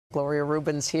Gloria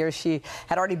Reuben's here. She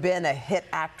had already been a hit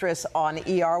actress on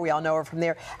ER. We all know her from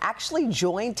there. Actually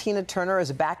joined Tina Turner as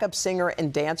a backup singer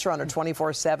and dancer on her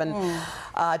 24/7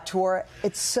 tour.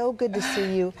 It's so good to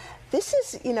see you. This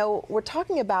is, you know, we're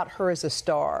talking about her as a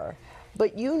star,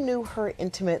 but you knew her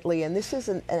intimately, and this is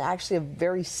actually a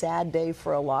very sad day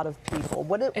for a lot of people.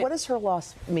 What does her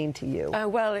loss mean to you?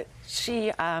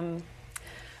 She,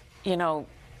 you know,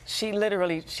 she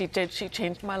literally, she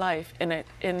changed my life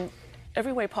in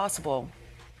every way possible.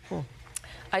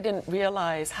 I didn't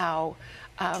realize how,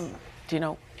 you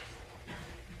know,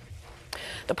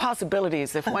 the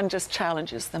possibilities if one just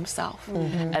challenges themselves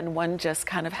and one just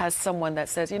kind of has someone that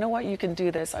says, you know what, you can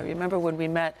do this. I remember when we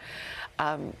met,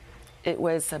 it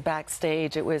was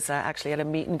backstage. It was actually at a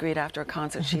meet and greet after a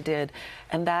concert she did,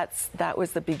 and that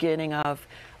was the beginning of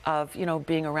you know,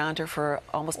 being around her for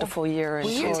almost a full year. Will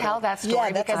you tell that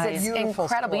story? Because it's incredible.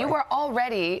 Story. You were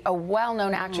already a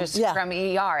well-known actress from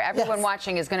ER. Everyone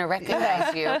watching is going to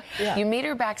recognize you. You meet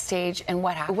her backstage, and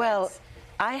what happens? Well,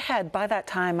 by that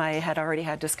time, I had already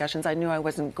had discussions. I knew I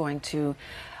wasn't going to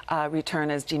return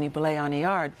as Jeannie Boulay on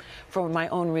ER for my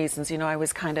own reasons. You know, I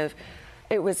was kind of,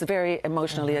 it was very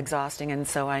emotionally exhausting, and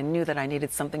so I knew that I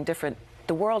needed something different.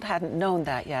 The world hadn't known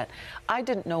that yet. I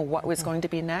didn't know what was going to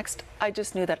be next. I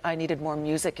just knew that I needed more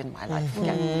music in my life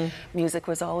again. Music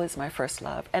was always my first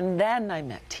love. And then I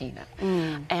met Tina.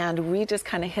 And we just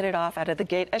kind of hit it off out of the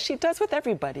gate, as she does with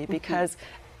everybody, because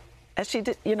as she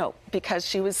did, you know, because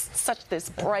she was such this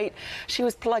bright, she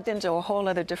was plugged into a whole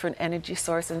other different energy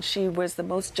source, and she was the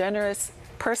most generous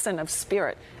person of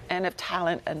spirit and of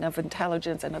talent and of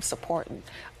intelligence and of support and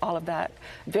all of that.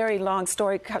 Very long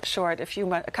story cut short, a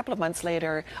couple of months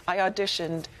later, I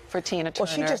auditioned for Tina Turner.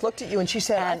 Well, she just looked at you and she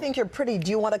said, I think you're pretty. Do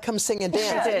you want to come sing and dance?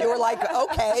 She did. And you were like,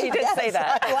 okay. She did say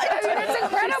that. That's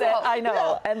incredible. Said, I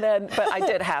know. And then, but I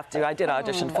did have to. I did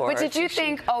audition for her. But did you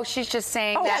think, oh, she's just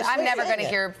saying that? I'm never going to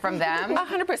hear from them.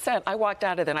 100%. I walked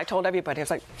out of there and I told everybody, I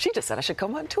was like, she just said I should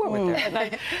come on tour with her.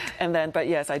 And then, but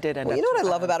yes, I did end up. You know what I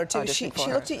love about her too? She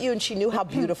looked at you and she knew how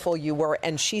beautiful you were,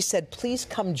 and she said, please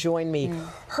come join me.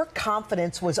 Her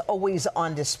confidence was always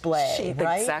on display,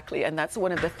 right? Exactly. And that's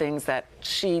one of the things that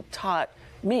she taught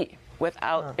me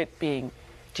without it being,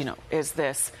 you know, is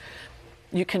this: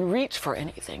 you can reach for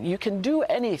anything, you can do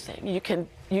anything, you can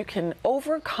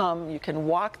overcome, you can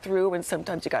walk through, and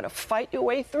sometimes you got to fight your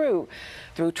way through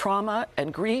trauma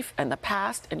and grief and the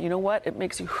past, and you know what, it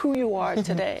makes you who you are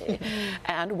today.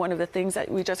 And one of the things that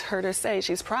we just heard her say,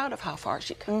 she's proud of how far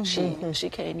she came,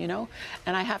 you know.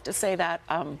 And I have to say that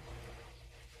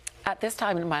at this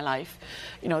time in my life,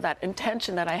 you know, that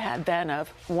intention that I had then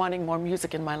of wanting more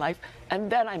music in my life,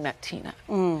 and then I met Tina.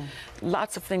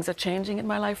 Lots of things are changing in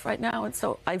my life right now, and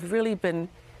so I've really been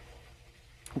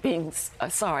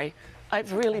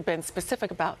I've really been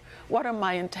specific about what are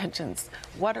my intentions.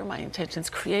 What are my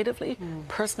intentions creatively,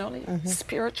 personally,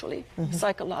 spiritually,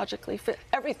 psychologically,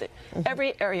 everything,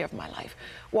 every area of my life.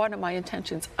 What are my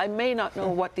intentions? I may not know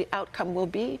what the outcome will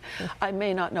be. I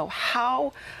may not know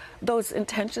how those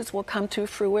intentions will come to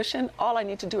fruition. All I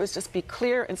need to do is just be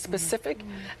clear and specific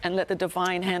and let the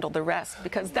divine handle the rest,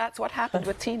 because that's what happened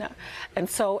with Tina. And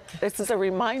so this is a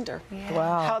reminder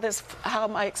how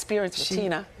my experience with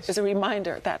Tina is a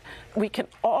reminder that we can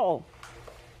all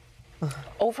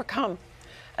overcome,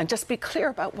 and just be clear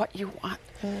about what you want,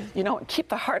 you know, and keep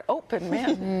the heart open,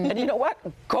 man. And you know what?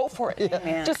 Go for it.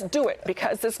 Just do it.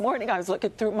 Because this morning I was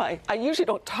looking through I usually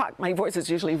don't talk. My voice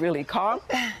is usually really calm.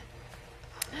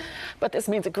 But this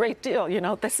means a great deal, you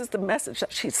know. This is the message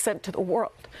that she sent to the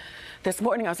world. This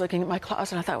morning I was looking at my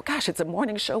closet and I thought, oh, gosh, it's a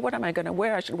morning show. What am I going to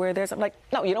wear? I should wear this. I'm like,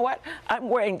 no, you know what? I'm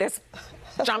wearing this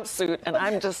jumpsuit, and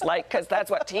I'm just like, because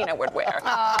that's what Tina would wear.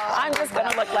 I'm just going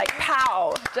to look like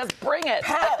pow. Just bring it.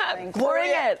 Pow.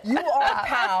 Bring it. You are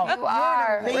pow. You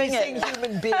are. You're an amazing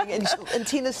human being, and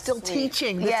Tina's still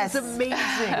teaching. This is amazing.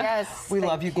 Yes. We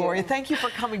love you, Gloria. Thank you for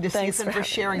coming to see us and for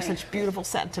sharing such beautiful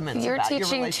sentiments You're about your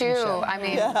teaching relationship. too. I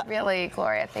mean, really,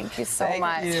 Gloria, thank you so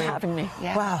much you for having me.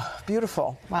 Yeah. Wow,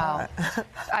 beautiful. Wow.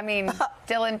 I mean,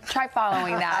 Dylan, try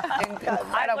following that.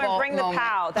 Incredible bring the moment.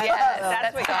 pow.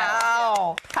 That's what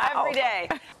Pow. every day.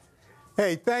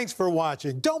 Hey, thanks for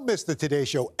watching. Don't miss the Today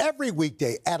Show every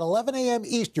weekday at 11 a.m.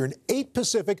 Eastern, 8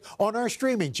 Pacific on our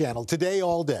streaming channel, Today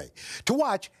All Day. To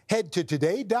watch, head to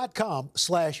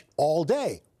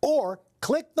today.com/allday or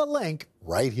click the link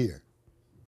right here.